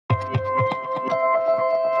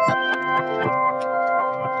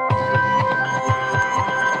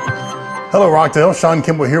Hello Rockdale, Sean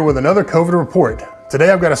Kimball here with another COVID report.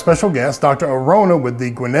 Today I've got a special guest, Dr. Arona with the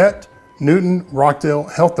Gwinnett Newton Rockdale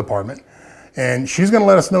Health Department. And she's going to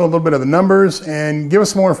let us know a little bit of the numbers and give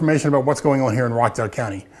us some more information about what's going on here in Rockdale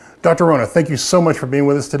County. Dr. Arona, thank you so much for being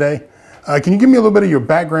with us today. Can you give me a little bit of your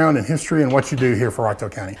background and history and what you do here for Rockdale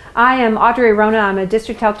County? I am Audrey Arona. I'm a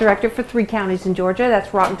district health director for 3 counties in Georgia.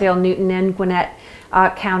 That's Rockdale, Newton, and Gwinnett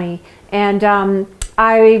County. And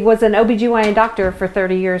I was an OBGYN doctor for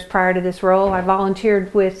 30 years prior to this role. I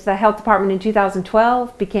volunteered with the health department in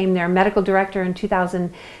 2012, became their medical director in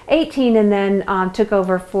 2018, and then took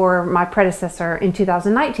over for my predecessor in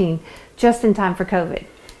 2019, just in time for COVID.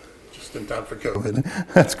 Just in time for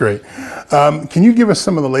COVID. That's great. Can you give us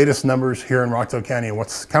some of the latest numbers here in Rockdale County and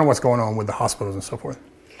what's going on with the hospitals and so forth?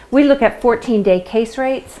 We look at 14-day case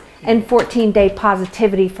rates and 14-day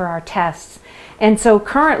positivity for our tests. And so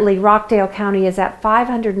currently Rockdale County is at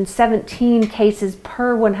 517 cases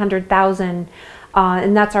per 100,000,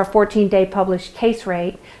 and that's our 14-day published case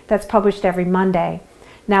rate. That's published every Monday.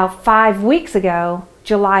 Now 5 weeks ago,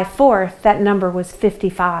 July 4th, that number was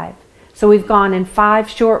 55. So we've gone in 5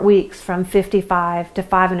 short weeks from 55 to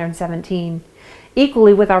 517.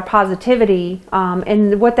 Equally with our positivity,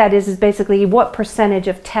 and what that is basically what percentage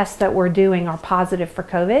of tests that we're doing are positive for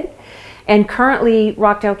COVID. And currently,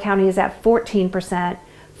 Rockdale County is at 14%.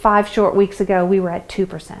 5 short weeks ago, we were at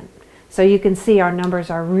 2%. So you can see our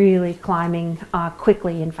numbers are really climbing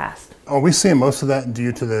quickly and fast. Are we seeing most of that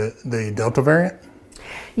due to the Delta variant?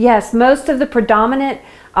 Yes, most of the predominant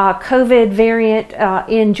COVID variant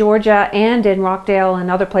in Georgia and in Rockdale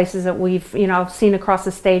and other places that we've seen across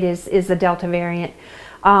the state is the Delta variant.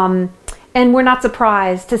 And we're not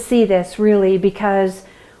surprised to see this really because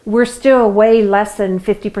we're still way less than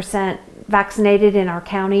 50% vaccinated in our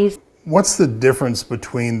counties. What's the difference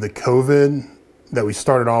between the COVID that we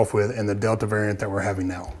started off with and the Delta variant that we're having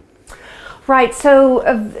now? Right, so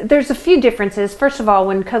there's a few differences. First of all,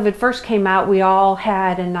 when COVID first came out, we all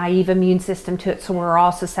had a naive immune system to it, so we're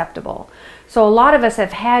all susceptible. So a lot of us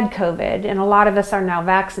have had COVID, and a lot of us are now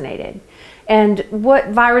vaccinated. And what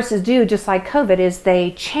viruses do, just like COVID, is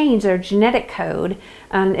they change their genetic code.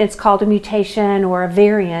 It's called a mutation or a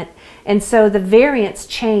variant. And so the variants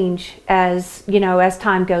change as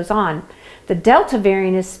time goes on. The Delta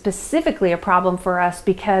variant is specifically a problem for us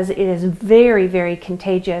because it is very, very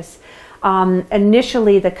contagious.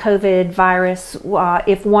 Initially, the COVID virus,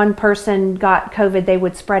 if one person got COVID, they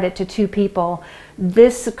would spread it to 2 people.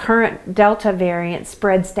 This current Delta variant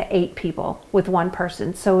spreads to 8 people with 1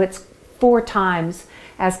 person. So it's 4 times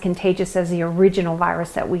as contagious as the original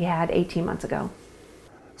virus that we had 18 months ago.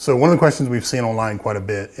 So one of the questions we've seen online quite a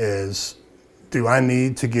bit is, do I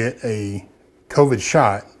need to get a COVID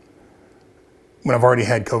shot when I've already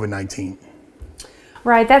had COVID-19?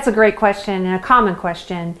 Right, that's a great question and a common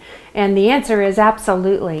question. And the answer is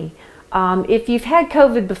absolutely. If you've had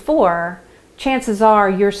COVID before, chances are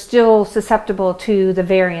you're still susceptible to the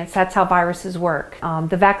variants. That's how viruses work.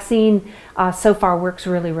 The vaccine so far works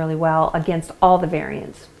really, really well against all the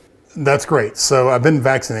variants. That's great. So I've been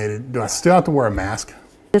vaccinated. Do I still have to wear a mask?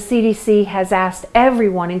 The CDC has asked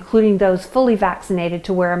everyone, including those fully vaccinated,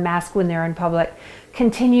 to wear a mask when they're in public.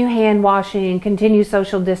 Continue hand washing, continue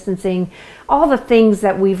social distancing, all the things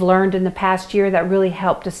that we've learned in the past year that really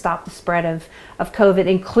help to stop the spread of COVID,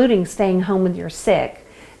 including staying home when you're sick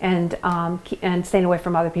and staying away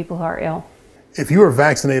from other people who are ill. If you are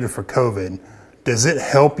vaccinated for COVID, does it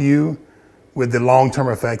help you with the long-term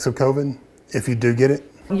effects of COVID if you do get it?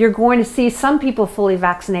 You're going to see some people fully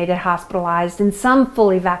vaccinated hospitalized and some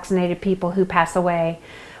fully vaccinated people who pass away,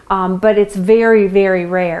 but it's very, very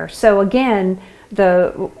rare. So again,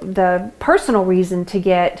 the personal reason to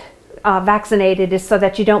get vaccinated is so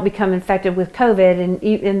that you don't become infected with COVID,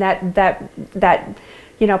 and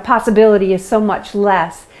that possibility is so much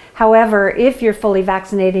less. However, if you're fully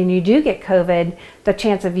vaccinated and you do get COVID, the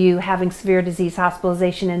chance of you having severe disease,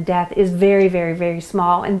 hospitalization, and death is very, very, very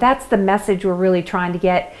small. And that's the message we're really trying to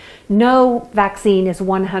get. No vaccine is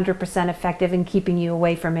 100% effective in keeping you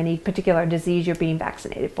away from any particular disease you're being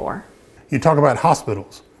vaccinated for. You talk about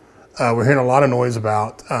hospitals. We're hearing a lot of noise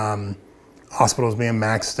about hospitals being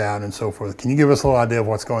maxed out and so forth. Can you give us a little idea of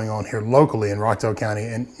what's going on here locally in Rockdale County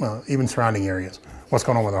and even surrounding areas? What's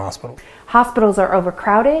going on with our hospital? Hospitals are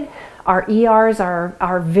overcrowded. Our ERs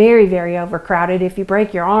are very, very overcrowded. If you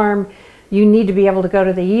break your arm, you need to be able to go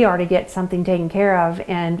to the ER to get something taken care of.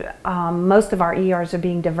 And most of our ERs are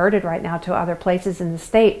being diverted right now to other places in the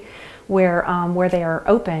state where they are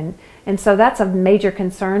open. And so that's a major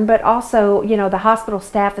concern. But also, the hospital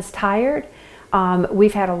staff is tired.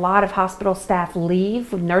 We've had a lot of hospital staff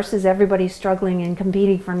leave. Nurses, everybody's struggling and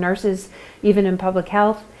competing for nurses, even in public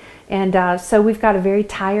health. And so we've got a very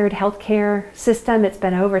tired healthcare system. It's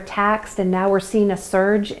been overtaxed, and now we're seeing a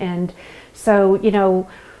surge. And so,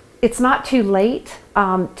 it's not too late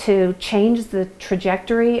to change the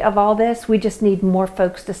trajectory of all this. We just need more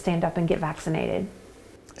folks to stand up and get vaccinated.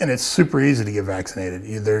 And it's super easy to get vaccinated.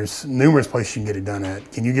 There's numerous places you can get it done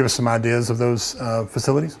at. Can you give us some ideas of those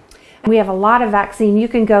facilities? We have a lot of vaccine. You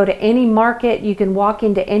can go to any market. You can walk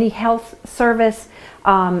into any health service.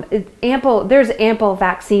 There's ample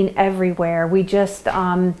vaccine everywhere. We just,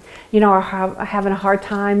 are having a hard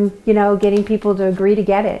time, getting people to agree to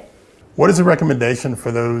get it. What is the recommendation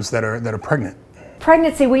for those that are pregnant?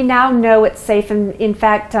 Pregnancy, we now know it's safe. And in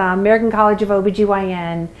fact, American College of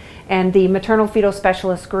OBGYN and the maternal fetal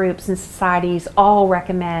specialist groups and societies all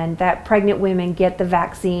recommend that pregnant women get the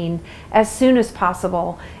vaccine as soon as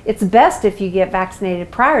possible. It's best if you get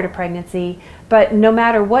vaccinated prior to pregnancy, but no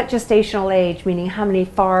matter what gestational age, meaning how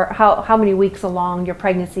many weeks along your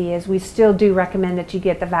pregnancy is, we still do recommend that you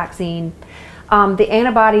get the vaccine. The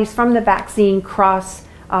antibodies from the vaccine cross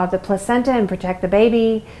the placenta and protect the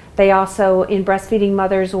baby. They also, in breastfeeding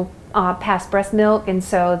mothers, will pass breast milk, and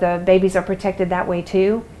so the babies are protected that way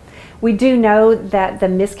too. We do know that the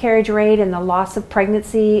miscarriage rate and the loss of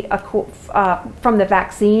pregnancy from the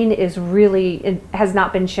vaccine has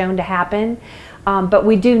not been shown to happen. But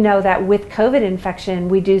we do know that with COVID infection,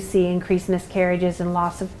 we do see increased miscarriages and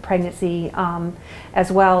loss of pregnancy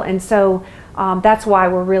as well. And so that's why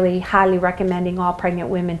we're really highly recommending all pregnant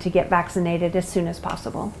women to get vaccinated as soon as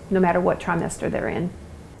possible, no matter what trimester they're in.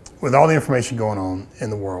 With all the information going on in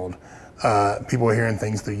the world, people are hearing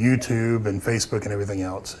things through YouTube and Facebook and everything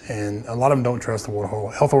else, and a lot of them don't trust the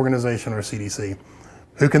World Health Organization or CDC.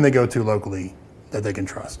 Who can they go to locally that they can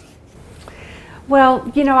trust?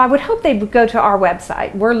 Well, I would hope they would go to our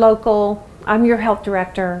website. We're local. I'm your health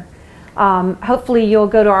director. Hopefully you'll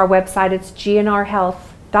go to our website. It's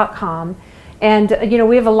gnrhealth.com. And,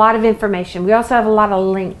 we have a lot of information. We also have a lot of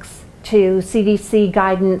links to CDC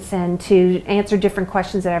guidance and to answer different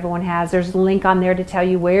questions that everyone has. There's a link on there to tell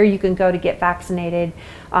you where you can go to get vaccinated,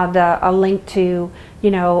 a link to,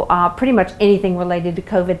 pretty much anything related to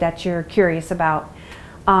COVID that you're curious about.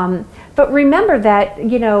 But remember that,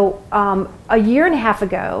 a year and a half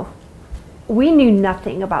ago, we knew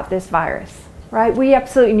nothing about this virus, right? We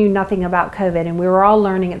absolutely knew nothing about COVID, and we were all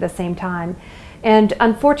learning at the same time. And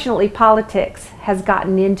unfortunately, politics has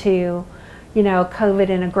gotten into COVID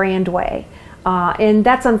in a grand way. And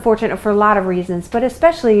that's unfortunate for a lot of reasons, but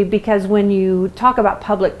especially because when you talk about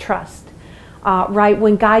public trust, right,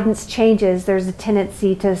 when guidance changes, there's a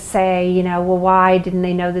tendency to say, well, why didn't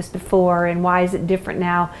they know this before, and why is it different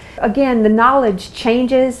now? Again, the knowledge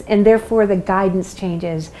changes, and therefore the guidance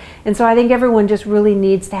changes. And so I think everyone just really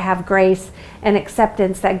needs to have grace and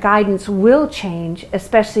acceptance that guidance will change,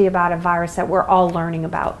 especially about a virus that we're all learning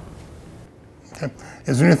about. Okay.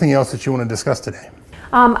 Is there anything else that you want to discuss today?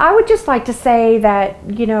 I would just like to say that,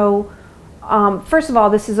 first of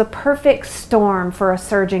all, this is a perfect storm for a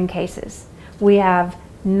surge in cases. We have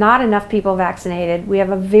not enough people vaccinated. We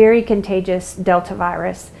have a very contagious Delta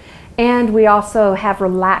virus. And we also have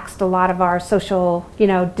relaxed a lot of our social,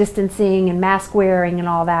 distancing and mask wearing and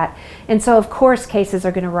all that. And so, of course, cases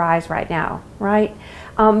are going to rise right now, right?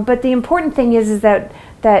 But the important thing is that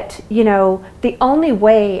the only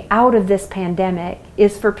way out of this pandemic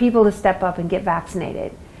is for people to step up and get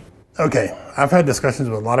vaccinated. Okay, I've had discussions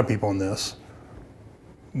with a lot of people on this.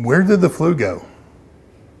 Where did the flu go?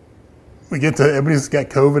 Everybody's got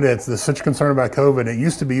COVID. There's such concern about COVID. It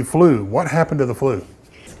used to be flu. What happened to the flu?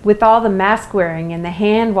 With all the mask wearing and the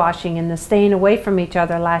hand washing and the staying away from each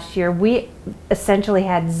other last year, we essentially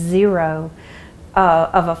had zero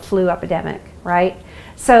of a flu epidemic, right?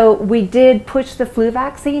 So we did push the flu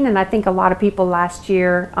vaccine, and I think a lot of people last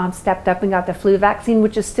year stepped up and got the flu vaccine,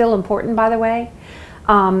 which is still important, by the way.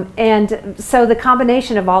 And so the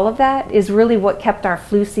combination of all of that is really what kept our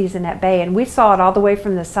flu season at bay. And we saw it all the way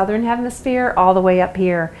from the southern hemisphere all the way up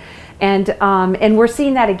here. And we're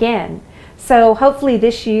seeing that again. So hopefully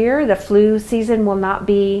this year the flu season will not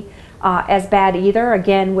be as bad either,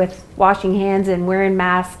 again with washing hands and wearing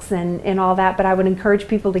masks and all that. But I would encourage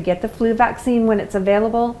people to get the flu vaccine when it's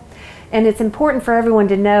available. And it's important for everyone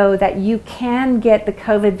to know that you can get the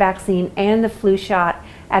COVID vaccine and the flu shot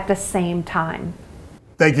at the same time.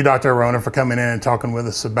 Thank you, Dr. Arona, for coming in and talking with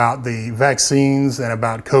us about the vaccines and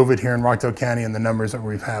about COVID here in Rockdale County and the numbers that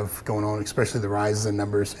we have going on, especially the rises in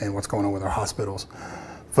numbers and what's going on with our hospitals.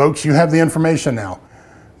 Folks, you have the information now.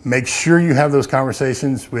 Make sure you have those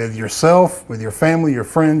conversations with yourself, with your family, your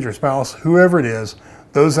friends, your spouse, whoever it is,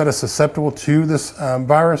 those that are susceptible to this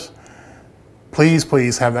virus.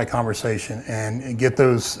 Please have that conversation and get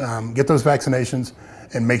those vaccinations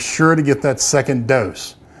and make sure to get that second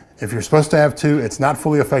dose. If you're supposed to have 2, it's not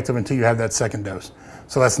fully effective until you have that second dose.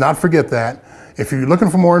 So let's not forget that. If you're looking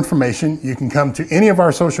for more information, you can come to any of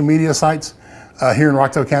our social media sites here in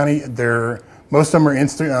Rockdale County. Most of them are on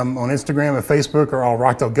Instagram and Facebook or all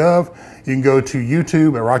Rockdale.gov. You can go to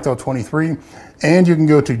YouTube at Rockdale23, and you can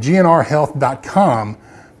go to gnrhealth.com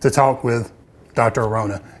to talk with Dr.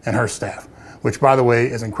 Arona and her staff, which, by the way,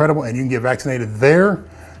 is incredible, and you can get vaccinated there,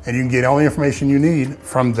 and you can get all the information you need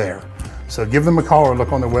from there. So give them a call or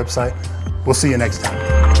look on their website. We'll see you next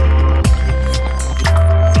time.